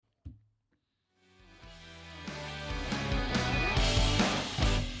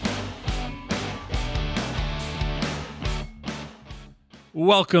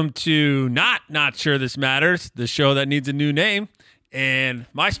Welcome to Not Sure This Matters, the show that needs a new name. And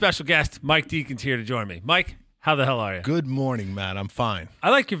my special guest, Mike Deacon's here to join me. Mike, how the hell are you? Good morning, Matt. I'm fine. I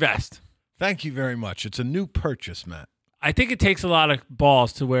like your vest. Thank you very much. It's a new purchase, Matt. I think it takes a lot of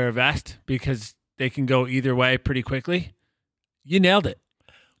balls to wear a vest because they can go either way pretty quickly. You nailed it.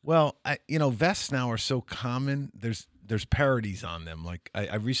 Well, vests now are so common. There's parodies on them. Like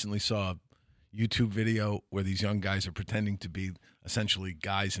I recently saw a YouTube video where these young guys are pretending to be essentially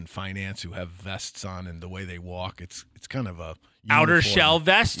guys in finance who have vests on, and the way they walk, it's kind of a outer uniform. shell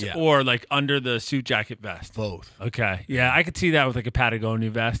vest, Yeah. or like under the suit jacket vest? Both. Okay. Yeah, I could see that with like a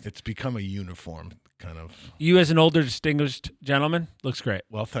Patagonia vest. It's become a uniform kind of. You as an older distinguished gentleman, looks great.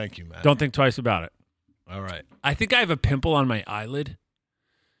 Well, thank you, Matt. Don't think twice about it. All right. I think I have a pimple on my eyelid.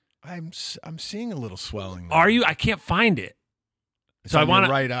 I'm seeing a little swelling there. Are you? I can't find it. It's So on I want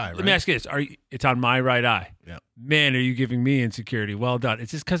your right eye, right? Let me ask you this: it's on my right eye? Yeah. Man, are you giving me insecurity? Well done.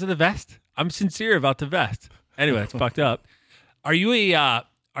 It's just because of the vest. I'm sincere about the vest. Anyway, it's fucked up. Are you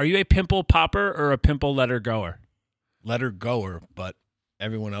a pimple popper or a pimple letter goer? Letter goer, but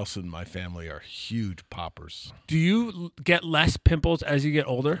everyone else in my family are huge poppers. Do you get less pimples as you get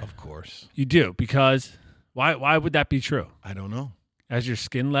older? Of course. You do, because why would that be true? I don't know. As your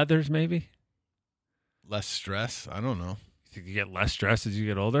skin leathers, maybe? Less stress? I don't know. You think you get less stress as you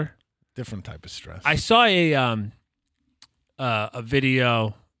get older? Different type of stress. I saw a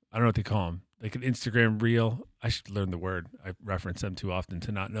video, I don't know what they call them, like an Instagram reel. I should learn the word. I reference them too often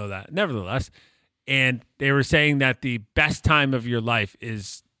to not know that. Nevertheless, and they were saying that the best time of your life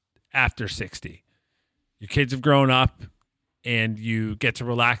is after 60. Your kids have grown up and you get to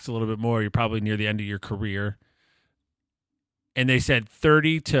relax a little bit more. You're probably near the end of your career. And they said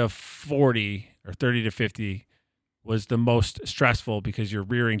 30 to 40 or 30 to 50 was the most stressful because you're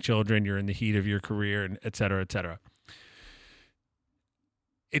rearing children, you're in the heat of your career, and et cetera, et cetera.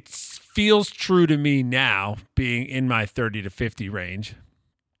 It feels true to me now, being in my 30 to 50 range.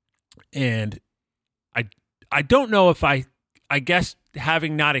 And I don't know if I guess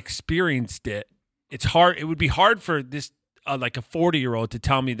having not experienced it, it's hard. It would be hard for this, like a 40-year-old to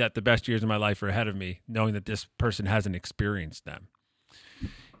tell me that the best years of my life are ahead of me, knowing that this person hasn't experienced them.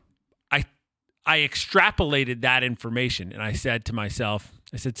 I extrapolated that information and I said to myself,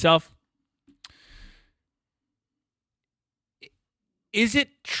 self, is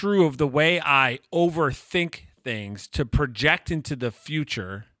it true of the way I overthink things to project into the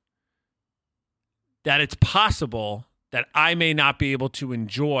future that it's possible that I may not be able to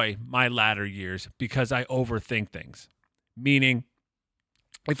enjoy my latter years because I overthink things? Meaning,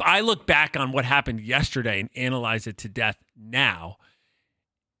 if I look back on what happened yesterday and analyze it to death now,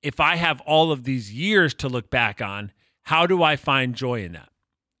 if I have all of these years to look back on, how do I find joy in that?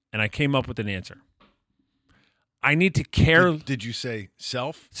 And I came up with an answer. I need to care. Did you say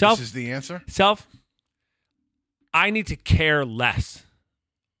self? Self. This is the answer? Self. I need to care less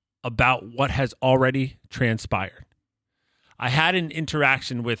about what has already transpired. I had an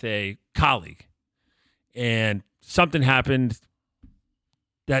interaction with a colleague, and something happened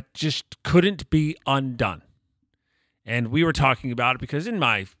that just couldn't be undone. And we were talking about it because in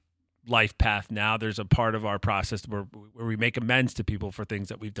my life path now, there's a part of our process where we make amends to people for things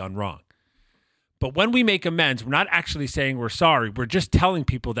that we've done wrong. But when we make amends, we're not actually saying we're sorry. We're just telling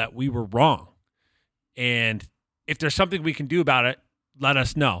people that we were wrong. And if there's something we can do about it, let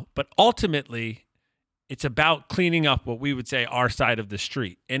us know. But ultimately, it's about cleaning up what we would say our side of the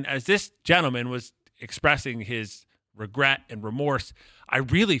street. And as this gentleman was expressing his regret and remorse, I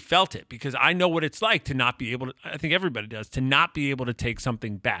really felt it because I know what it's like to not be able to, I think everybody does, to not be able to take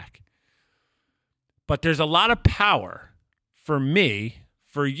something back. But there's a lot of power for me,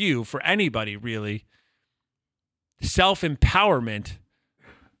 for you, for anybody really, self-empowerment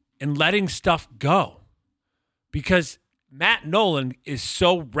and letting stuff go. Because Matt Nolan is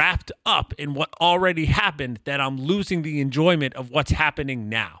so wrapped up in what already happened that I'm losing the enjoyment of what's happening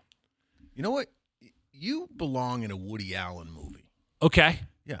now. You know what? You belong in a Woody Allen movie. Okay.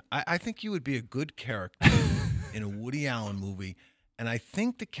 Yeah, I think you would be a good character in a Woody Allen movie, and I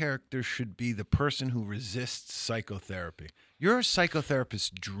think the character should be the person who resists psychotherapy. You're a psychotherapist's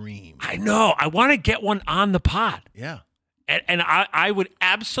dream. I know. I want to get one on the pod. Yeah. And I would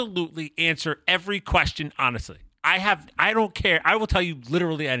absolutely answer every question honestly. I don't care. I will tell you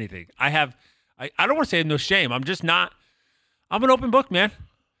literally anything. I don't want to say I have no shame. I'm an open book, man.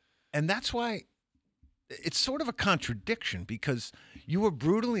 And that's why it's sort of a contradiction because you were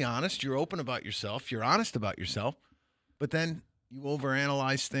brutally honest. You're open about yourself. You're honest about yourself. But then you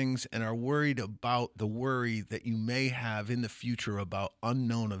overanalyze things and are worried about the worry that you may have in the future about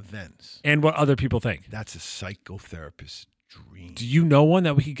unknown events. And what other people think. That's a psychotherapist's dream. Do you know one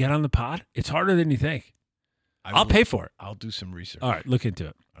that we could get on the pod? It's harder than you think. I'll pay for it. I'll do some research. All right, look into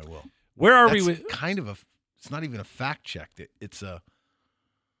it. I will. Where are That's we with? kind of a. It's not even a fact check. It's a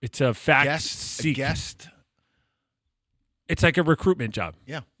fact guest. Guest. It's like a recruitment job.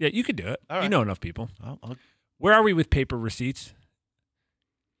 Yeah. Yeah, you could do it. All right. You know enough people. I'll Where are we with paper receipts?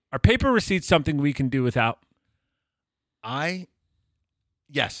 Are paper receipts something we can do without?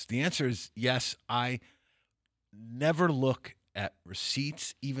 Yes. The answer is yes. I never look at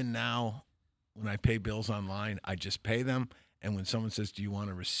receipts. Even now, when I pay bills online, I just pay them. And when someone says, "Do you want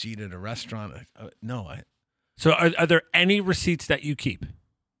a receipt at a restaurant?" No. So are there any receipts that you keep?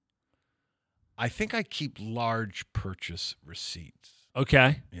 I think I keep large purchase receipts.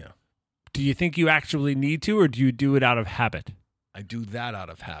 Okay. Yeah. Do you think you actually need to, or do you do it out of habit? I do that out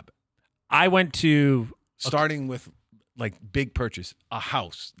of habit. I went to Starting with like big purchase, a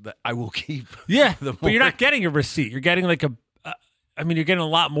house that I will keep. Yeah, but you're not getting a receipt. You're getting like you're getting a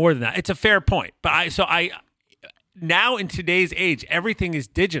lot more than that. It's a fair point. But now in today's age, everything is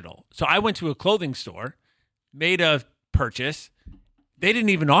digital. So I went to a clothing store, made a purchase. They didn't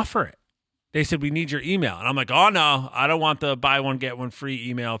even offer it. They said, "We need your email." And I'm like, "Oh, no, I don't want the buy one, get one free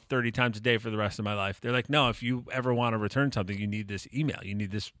email 30 times a day for the rest of my life." They're like, "No, if you ever want to return something, you need this email. You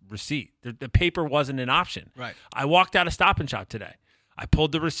need this receipt." The paper wasn't an option. Right. I walked out of Stop and Shop today. I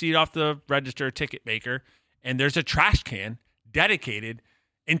pulled the receipt off the register ticket maker, and there's a trash can dedicated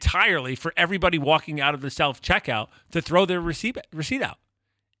entirely for everybody walking out of the self-checkout to throw their receipt out.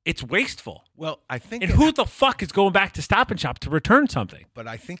 It's wasteful. Well, I think. And who the fuck is going back to Stop and Shop to return something? But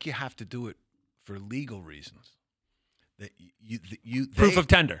I think you have to do it for legal reasons. That Proof of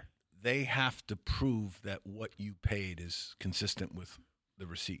tender. They have to prove that what you paid is consistent with the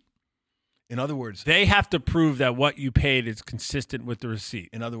receipt. In other words, they have to prove that what you paid is consistent with the receipt.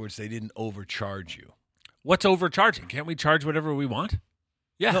 In other words, they didn't overcharge you. What's overcharging? Can't we charge whatever we want?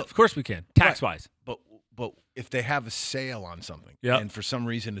 Yeah, No, of course we can, tax-wise. Right. But if they have a sale on something, and for some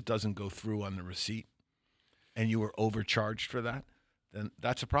reason it doesn't go through on the receipt, and you were overcharged for that, then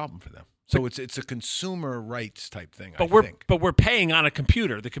that's a problem for them. So it's a consumer rights type thing. I think. But we're paying on a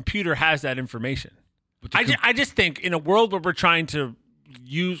computer. The computer has that information. I just think in a world where we're trying to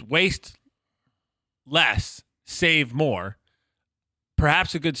waste less, save more,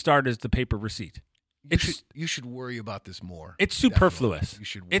 perhaps a good start is the paper receipt. You should worry about this more. It's superfluous.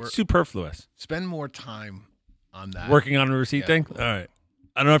 It's superfluous. Spend more time on that. Working on a receipt thing? All right.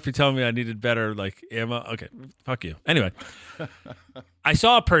 I don't know if you're telling me I needed better ammo. Okay, fuck you. Anyway, I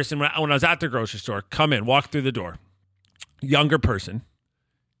saw a person when I was at the grocery store walk through the door. Younger person.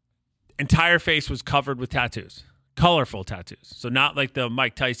 Entire face was covered with tattoos. Colorful tattoos. So not like the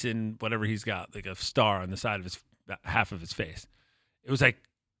Mike Tyson, whatever he's got, like a star on the side of half of his face. It was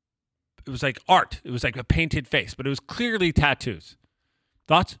like art. It was like a painted face, but it was clearly tattoos.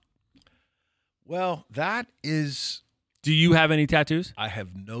 Thoughts? Well, that is... Do you have any tattoos? I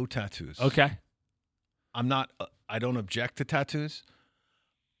have no tattoos. Okay. I don't object to tattoos,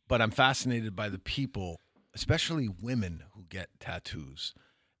 but I'm fascinated by the people, especially women who get tattoos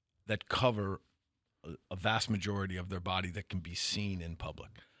that cover a vast majority of their body that can be seen in public.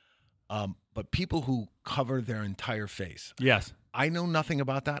 But people who cover their entire face. Yes. I know nothing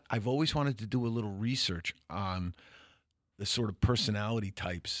about that. I've always wanted to do a little research on the sort of personality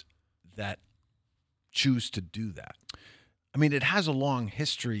types that choose to do that. I mean, it has a long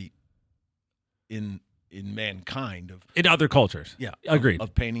history in mankind in other cultures. Yeah, agreed.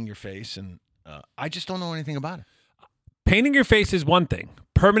 Of painting your face, and I just don't know anything about it. Painting your face is one thing.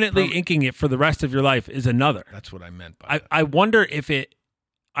 Permanently inking it for the rest of your life is another. That's what I meant by that. I wonder if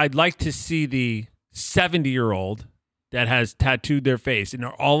I'd like to see the 70-year-old that has tattooed their face, and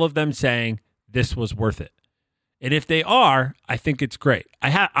are all of them saying this was worth it? And if they are, I think it's great.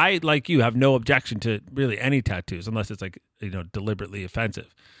 I like you have no objection to really any tattoos unless it's deliberately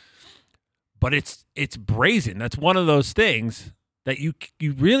offensive. But it's brazen. That's one of those things that you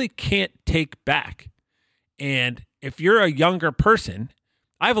really can't take back. And if you're a younger person,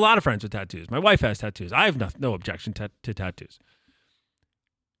 I have a lot of friends with tattoos. My wife has tattoos. I have no objection to tattoos.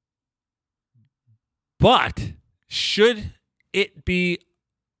 But should it be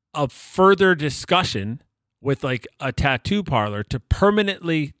a further discussion with like a tattoo parlor to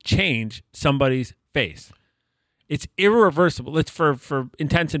permanently change somebody's face? It's irreversible. Let's for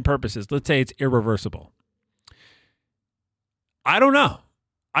intents and purposes, let's say it's irreversible. I don't know.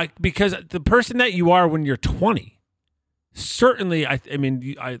 Because the person that you are when you're 20, certainly,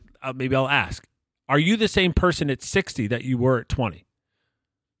 maybe I'll ask, are you the same person at 60 that you were at 20?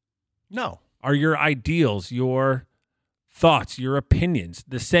 No. Are your ideals, your thoughts, your opinions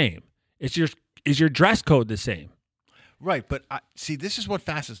the same? Is your dress code the same? Right, but see, this is what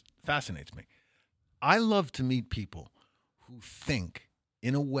fascinates me. I love to meet people who think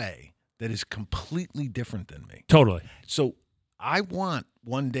in a way that is completely different than me. Totally. So I want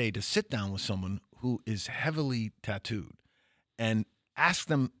one day to sit down with someone who is heavily tattooed and ask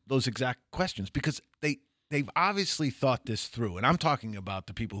them those exact questions, because they've obviously thought this through. And I'm talking about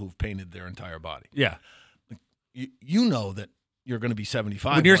the people who've painted their entire body. Yeah. You know that you're going to be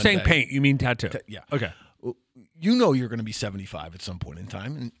 75. When you're one saying day. paint, you mean tattoo. Yeah. Okay. You know you're going to be 75 at some point in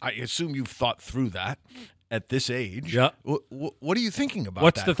time, and I assume you've thought through that at this age. Yeah. What are you thinking about?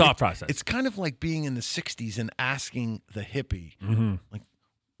 What's that? the thought process? It's kind of like being in the 60s and asking the hippie, like,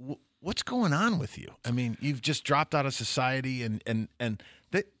 what's going on with you? I mean, you've just dropped out of society, and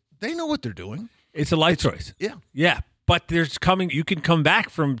they know what they're doing. It's a life choice. Yeah. Yeah. But you can come back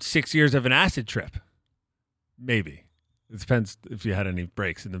from 6 years of an acid trip. Maybe. It depends if you had any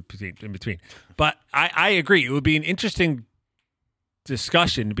breaks in between. But I agree. It would be an interesting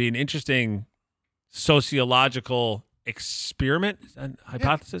discussion, it'd be an interesting sociological experiment and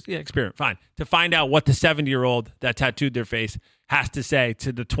hypothesis. Yeah, experiment. Fine. To find out what the 70-year-old that tattooed their face has to say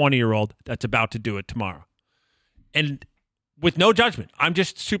to the 20-year-old that's about to do it tomorrow. And with no judgment. I'm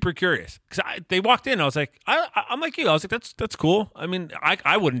just super curious. Because they walked in, I was like, I'm like you. I was like, that's cool. I mean,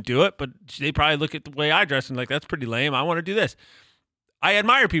 I wouldn't do it, but they probably look at the way I dress and like, that's pretty lame. I want to do this. I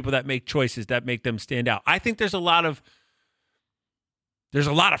admire people that make choices that make them stand out. I think there's a lot of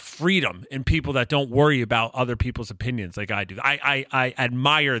freedom in people that don't worry about other people's opinions like I do. I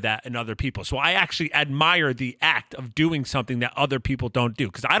admire that in other people. So I actually admire the act of doing something that other people don't do,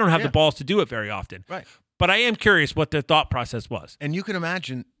 because I don't have the balls to do it very often. Right. But I am curious what their thought process was. And you can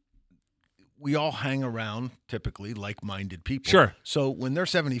imagine we all hang around typically like-minded people. Sure. So when they're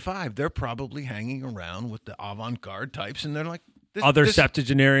 75, they're probably hanging around with the avant-garde types, and they're like, other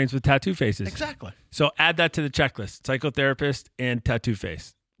septuagenarians with tattoo faces. Exactly. So add that to the checklist: psychotherapist and tattoo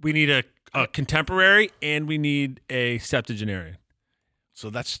face. We need a contemporary, and we need a septuagenarian.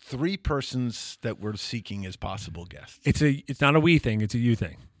 So that's 3 persons that we're seeking as possible guests. It's not a we thing; it's a you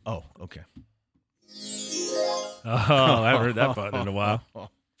thing. Oh, okay. Oh, I haven't heard that button in a while.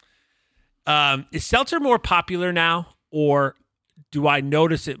 Is seltzer more popular now, or do I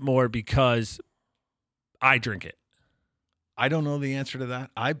notice it more because I drink it? I don't know the answer to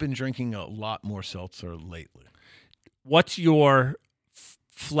that. I've been drinking a lot more seltzer lately. What's your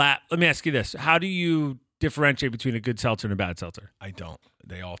flat? Let me ask you this: how do you differentiate between a good seltzer and a bad seltzer? I don't.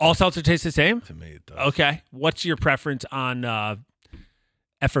 They all seltzer taste the same? To me, it does. Okay. What's your preference on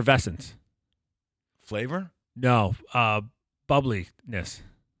effervescence? Flavor? No. Bubbliness.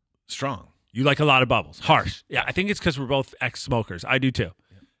 Strong. You like a lot of bubbles. Harsh. Yeah, I think it's because we're both ex-smokers. I do too.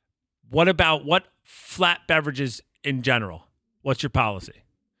 Yeah. What about flat beverages in general? What's your policy?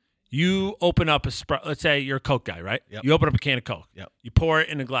 You open up let's say you're a Coke guy, right? Yep. You open up a can of Coke. Yep. You pour it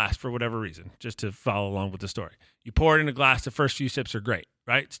in a glass for whatever reason, just to follow along with the story. You pour it in a glass. The first few sips are great,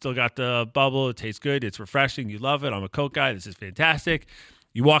 right? Still got the bubble. It tastes good. It's refreshing. You love it. I'm a Coke guy. This is fantastic.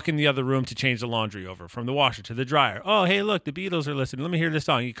 You walk in the other room to change the laundry over from the washer to the dryer. Oh, hey, look, the Beatles are listening. Let me hear this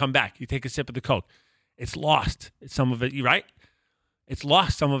song. You come back. You take a sip of the Coke. It's lost. Some of it, right? It's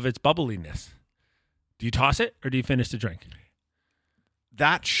lost some of its bubbliness. Do you toss it or do you finish the drink?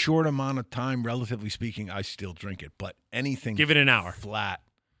 That short amount of time, relatively speaking, I still drink it. But anything, give it an hour. Flat,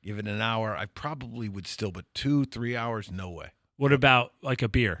 give it an hour. I probably would still, but 2-3 hours, no way. What about like a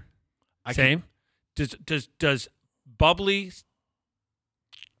beer? Same. Does bubbly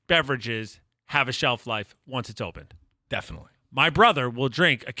beverages have a shelf life once it's opened? Definitely. My brother will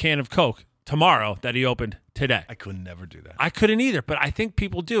drink a can of Coke tomorrow that he opened today. I could never do that. I couldn't either, but I think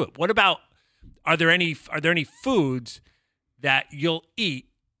people do it. What about? Are there any foods that you'll eat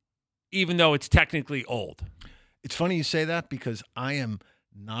even though it's technically old? It's funny you say that because I am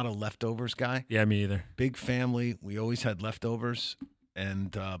not a leftovers guy. Yeah, me either. Big family. We always had leftovers,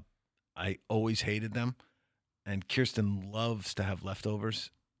 and I always hated them. And Kirsten loves to have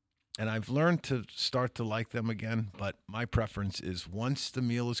leftovers. And I've learned to start to like them again, but my preference is once the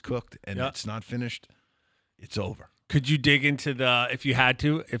meal is cooked and it's not finished, it's over. Could you dig into if you had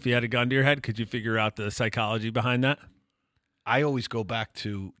a gun to your head, could you figure out the psychology behind that? I always go back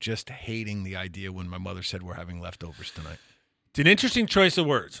to just hating the idea when my mother said we're having leftovers tonight. It's an interesting choice of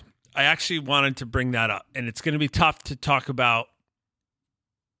words. I actually wanted to bring that up, and it's going to be tough to talk about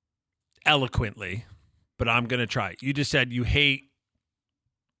eloquently, but I'm going to try. You just said you hate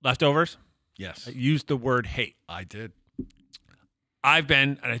leftovers? Yes. I used the word hate. I did.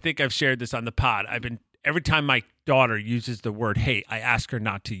 And I think I've shared this on the pod, every time my daughter uses the word hate, I ask her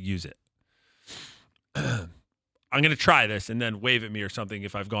not to use it. I'm going to try this and then wave at me or something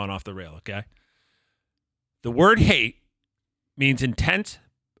if I've gone off the rail, okay? The word hate means intense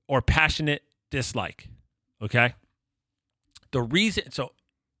or passionate dislike. Okay? The reason, so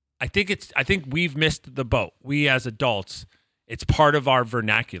I think we've missed the boat. We as adults, it's part of our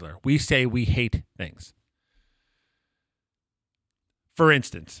vernacular. We say we hate things. For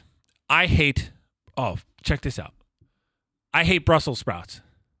instance, check this out. I hate Brussels sprouts.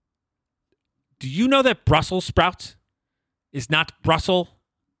 Do you know that Brussels sprouts is not Brussels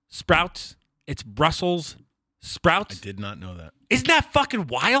sprouts? It's Brussels sprouts. I did not know that. Isn't that fucking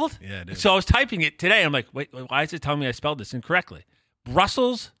wild? Yeah, it is. So I was typing it today. I'm like, wait, why is it telling me I spelled this incorrectly?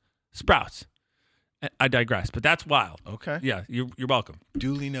 Brussels sprouts. I digress, but that's wild. Okay. Yeah, you're welcome.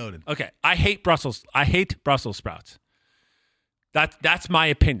 Duly noted. Okay, I hate Brussels sprouts. That's my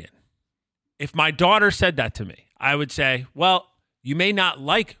opinion. If my daughter said that to me, I would say, well, you may not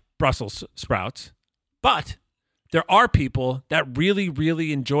like Brussels sprouts, but there are people that really,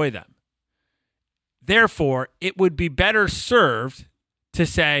 really enjoy them. Therefore, it would be better served to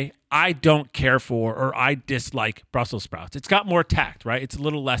say, I don't care for or I dislike Brussels sprouts. It's got more tact, right? It's a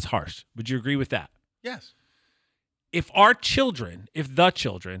little less harsh. Would you agree with that? Yes. If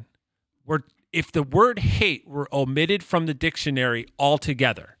the word hate were omitted from the dictionary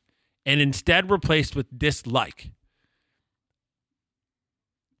altogether and instead replaced with dislike,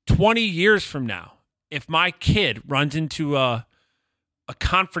 20 years from now, if my kid runs into a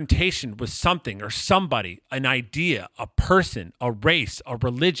confrontation with something or somebody, an idea, a person, a race, a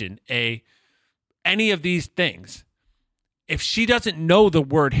religion, any of these things, if she doesn't know the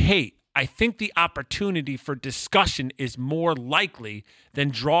word hate, I think the opportunity for discussion is more likely than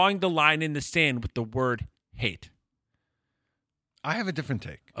drawing the line in the sand with the word hate. I have a different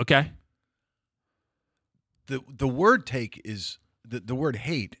take. Okay. The word take is the word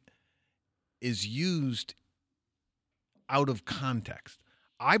hate is used out of context.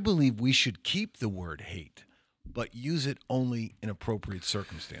 I believe we should keep the word hate, but use it only in appropriate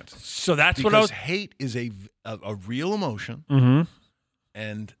circumstances. So that's because what I was. Hate is a real emotion, Mm-hmm.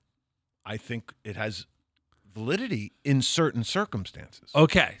 and I think it has validity in certain circumstances.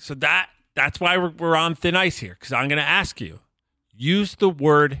 Okay, so that's why we're on thin ice here, because I'm going to ask you, use the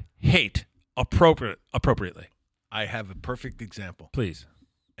word hate appropriately. I have a perfect example. Please.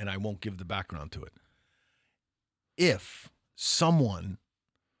 And I won't give the background to it. If someone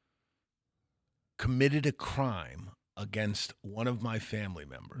committed a crime against one of my family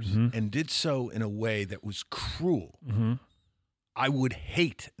members and did so in a way that was cruel, I would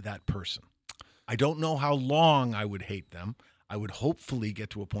hate that person. I don't know how long I would hate them. I would hopefully get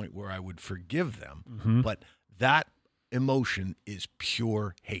to a point where I would forgive them. But that emotion is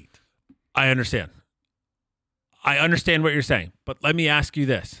pure hate. I understand. I understand what you're saying, but let me ask you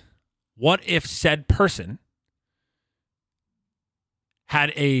this. What if said person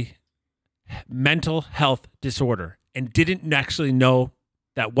had a mental health disorder and didn't actually know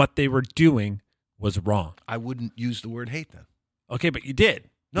that what they were doing was wrong? I wouldn't use the word hate then. Okay, but you did.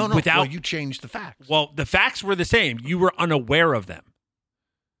 No. Well, you changed the facts. Well, the facts were the same. You were unaware of them.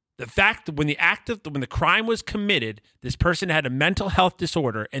 The fact that when the crime was committed, this person had a mental health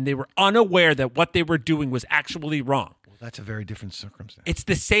disorder and they were unaware that what they were doing was actually wrong. Well, that's a very different circumstance. It's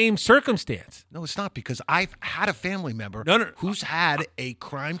the same circumstance. No, it's not, because I've had a family member who's had a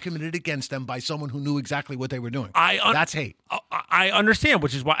crime committed against them by someone who knew exactly what they were doing. That's hate. I understand,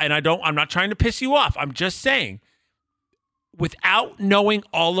 which is why, and I'm not trying to piss you off. I'm just saying, without knowing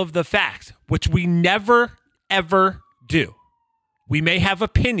all of the facts, which we never, ever do. We may have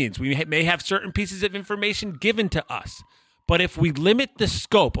opinions. We may have certain pieces of information given to us. But if we limit the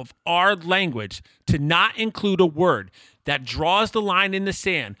scope of our language to not include a word that draws the line in the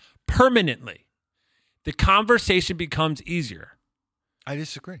sand permanently, the conversation becomes easier. I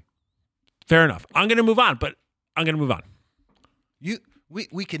disagree. Fair enough. I'm going to move on.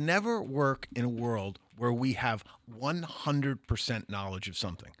 We can never work in a world where we have 100% knowledge of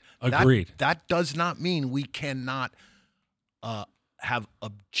something. Agreed. That does not mean we cannot have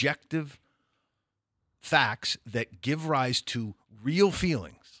objective facts that give rise to real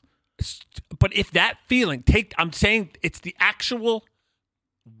feelings. But if that feeling, I'm saying it's the actual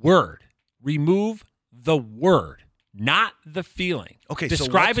word. Remove the word, not the feeling. Okay,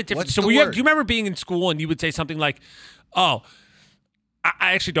 describe so it differently. what's So the do word? you remember being in school and you would say something like, "Oh,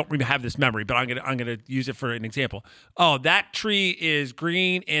 I actually don't really have this memory, but I'm gonna use it for an example. Oh, that tree is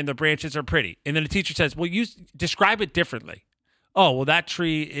green and the branches are pretty." And then the teacher says, "Well, describe it differently." Oh, well, that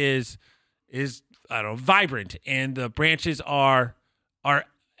tree is I don't know, vibrant and the branches are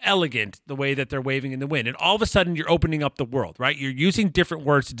elegant the way that they're waving in the wind. And all of a sudden you're opening up the world, right? You're using different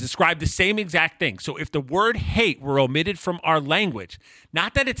words to describe the same exact thing. So if the word hate were omitted from our language,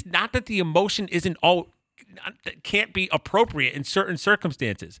 not that the emotion isn't all that can't be appropriate in certain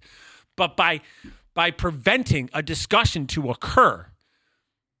circumstances. But by preventing a discussion to occur,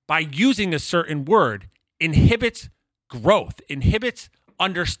 by using a certain word, inhibits growth, inhibits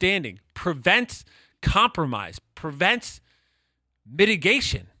understanding, prevents compromise, prevents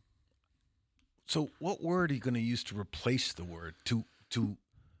mitigation. So what word are you going to use to replace the word to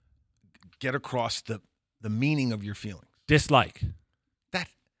get across the meaning of your feelings? Dislike. That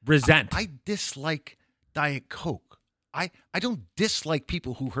Resent. I dislike Diet Coke. I don't dislike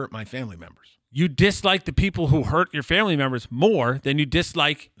people who hurt my family members. You dislike the people who hurt your family members more than you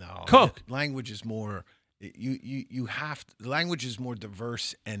dislike Coke. Language is more. You have to, language is more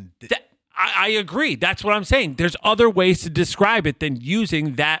diverse and. I agree. That's what I'm saying. There's other ways to describe it than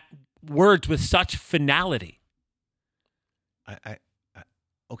using that words with such finality.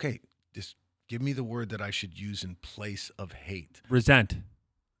 Okay. Just give me the word that I should use in place of hate. Resent.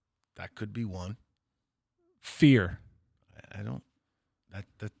 That could be one. Fear. I don't.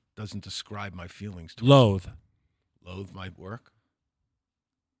 That doesn't describe my feelings. Loathe. Loathe might work.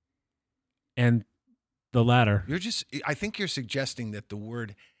 And the latter. I think you're suggesting that the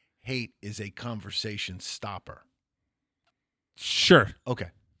word hate is a conversation stopper. Sure. Okay.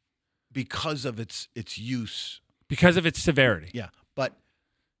 Because of its use. Because of its severity. Yeah. But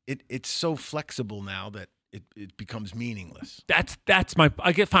it's so flexible now that it becomes meaningless. That's my.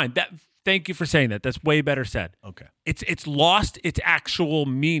 I get fine. Thank you for saying that. That's way better said. Okay. It's lost its actual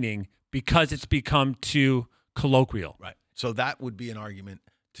meaning because it's become too colloquial. Right. So that would be an argument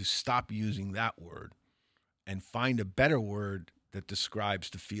to stop using that word and find a better word that describes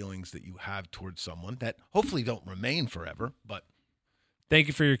the feelings that you have towards someone that hopefully don't remain forever. But thank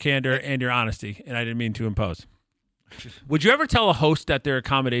you for your candor and your honesty, and I didn't mean to impose. Would you ever tell a host that their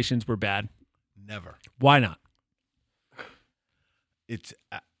accommodations were bad? Never. Why not? It's.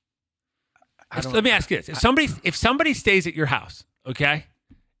 Let me ask you this: if somebody stays at your house, okay,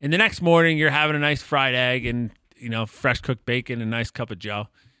 and the next morning you're having a nice fried egg and fresh cooked bacon and a nice cup of Joe,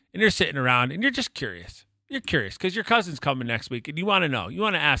 and you're sitting around and you're just curious. You're curious because your cousin's coming next week and you want to know. You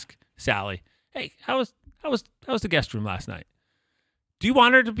want to ask Sally, "Hey, how was the guest room last night?" Do you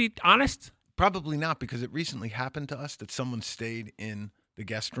want her to be honest? Probably not, because it recently happened to us that someone stayed in the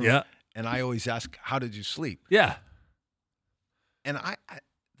guest room. Yeah. And I always ask, "How did you sleep?" Yeah. And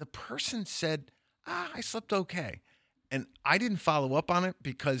the person said, "I slept okay." And I didn't follow up on it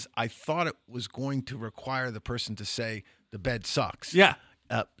because I thought it was going to require the person to say the bed sucks. Yeah.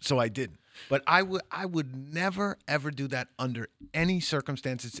 So I didn't. But I would never, ever do that under any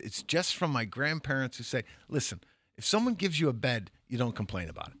circumstances. It's just from my grandparents who say, listen, if someone gives you a bed, you don't complain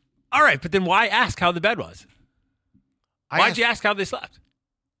about it. All right, but then why ask how the bed was? Why'd you ask how they slept?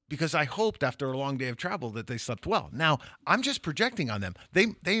 Because I hoped after a long day of travel that they slept well. Now, I'm just projecting on them.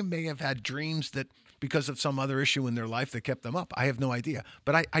 They may have had dreams that because of some other issue in their life that kept them up. I have no idea.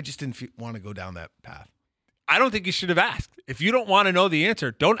 But I just didn't want to go down that path. I don't think you should have asked. If you don't want to know the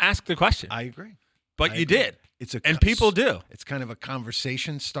answer, don't ask the question. I agree. But you did. And people do. It's kind of a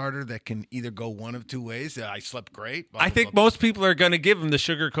conversation starter that can either go one of two ways. I slept great. I think most people are going to give them the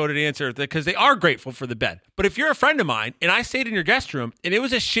sugar-coated answer because they are grateful for the bed. But if you're a friend of mine and I stayed in your guest room and it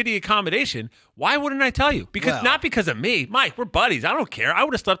was a shitty accommodation, why wouldn't I tell you? Not because of me. Mike, we're buddies. I don't care. I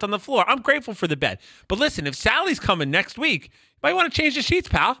would have slept on the floor. I'm grateful for the bed. But listen, if Sally's coming next week, you might want to change the sheets,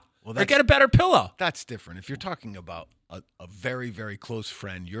 pal. Or get a better pillow. That's different. If you're talking about a very, very close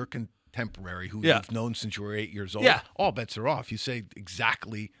friend, you're contemporary who you've known since you were 8 years old, all bets are off. You say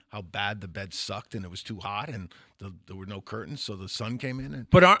exactly how bad the bed sucked and it was too hot and there were no curtains, so the sun came in.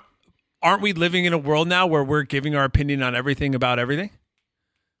 But aren't we living in a world now where we're giving our opinion on everything about everything?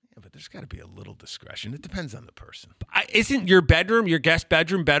 Yeah, but there's got to be a little discretion. It depends on the person. Isn't your bedroom, your guest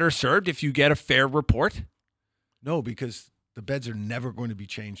bedroom, better served if you get a fair report? No, because the beds are never going to be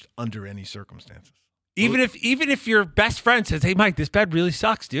changed under any circumstances. Even if your best friend says, "Hey, Mike, this bed really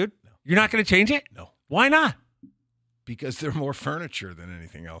sucks, dude," you're not going to change it? No. Why not? Because they're more furniture than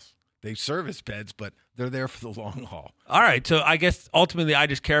anything else. They service beds, but they're there for the long haul. All right, so I guess ultimately I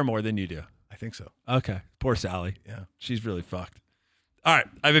just care more than you do. I think so. Okay, poor Sally. Yeah, she's really fucked. All right,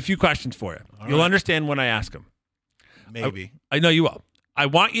 I have a few questions for you. You'll understand when I ask them. Maybe. I know you will. I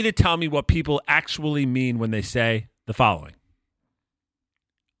want you to tell me what people actually mean when they say the following.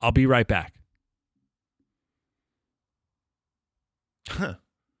 I'll be right back. Huh.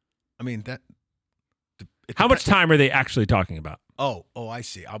 I mean, how much time are they actually talking about? Oh, I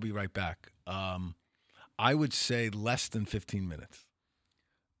see. I'll be right back. I would say less than 15 minutes.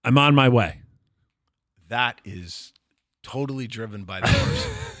 I'm on my way. That is totally driven by that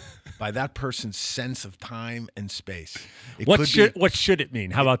person, by that person's sense of time and space. What should it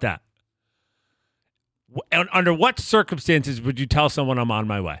mean? How about that? Under what circumstances would you tell someone I'm on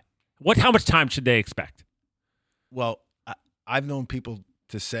my way? How much time should they expect? Well, I've known people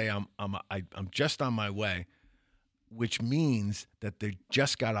to say I'm just on my way, which means that they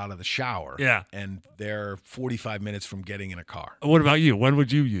just got out of the shower. Yeah. And they're 45 minutes from getting in a car. What about you? When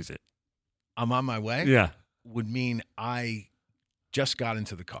would you use it? I'm on my way? Yeah. Would mean I just got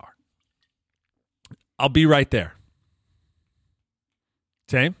into the car. I'll be right there.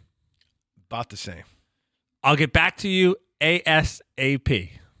 Same? About the same. I'll get back to you ASAP.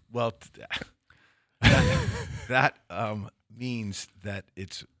 Well, that means that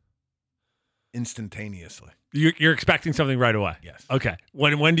it's instantaneously. You're expecting something right away? Yes. Okay.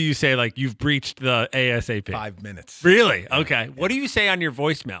 When do you say, like, you've breached the ASAP? 5 minutes. Really? Okay. Yeah. What do you say on your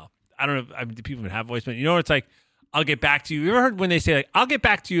voicemail? I don't know. Do people even have voicemail? You know, it's like, I'll get back to you. You ever heard when they say, like, I'll get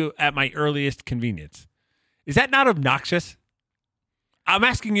back to you at my earliest convenience? Is that not obnoxious? I'm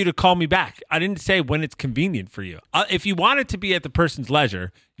asking you to call me back. I didn't say when it's convenient for you. If you want it to be at the person's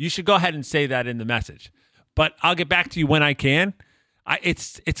leisure, you should go ahead and say that in the message. But I'll get back to you when I can.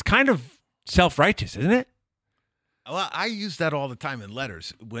 It's kind of self-righteous, isn't it? Well, I use that all the time in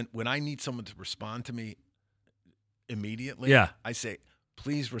letters. When I need someone to respond to me immediately, yeah. I say,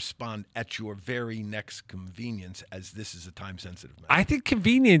 please respond at your very next convenience, as this is a time-sensitive matter. I think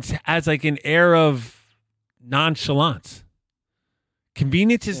convenience has like an air of nonchalance.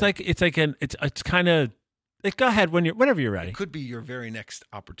 Convenience is like it's kind of like, go ahead whenever you're ready. It could be your very next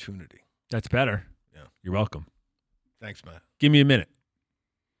opportunity. That's better. Yeah. You're welcome. Thanks, Matt. Give me a minute.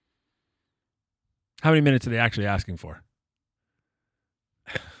 How many minutes are they actually asking for?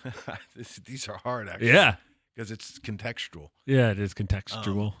 These are hard, actually. Yeah. Because it's contextual. Yeah, it is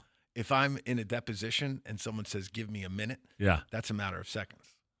contextual. If I'm in a deposition and someone says, give me a minute, yeah, that's a matter of seconds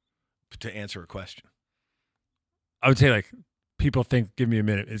to answer a question. I would say, like, people think give me a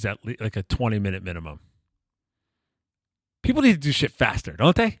minute is at like a 20-minute minimum. People need to do shit faster,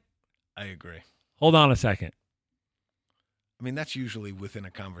 don't they? I agree. Hold on a second. I mean, that's usually within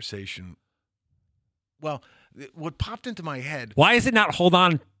a conversation. Well, what popped into my head. Why is it not hold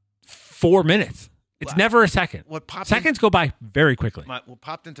on 4 minutes? It's never a second. Seconds go by very quickly. What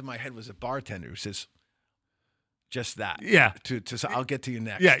popped into my head was a bartender who says, just that. Yeah. I'll get to you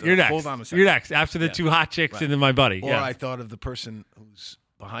next. Yeah, you're next. Hold on a second. You're next. After the two hot chicks and then my buddy. Or I thought of the person who's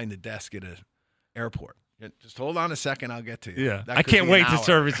behind the desk at an airport. Just hold on a second. I'll get to you. Yeah. I can't wait to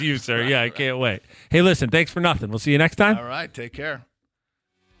service you, sir. Yeah, I can't wait. Hey, listen, thanks for nothing. We'll see you next time. All right. Take care.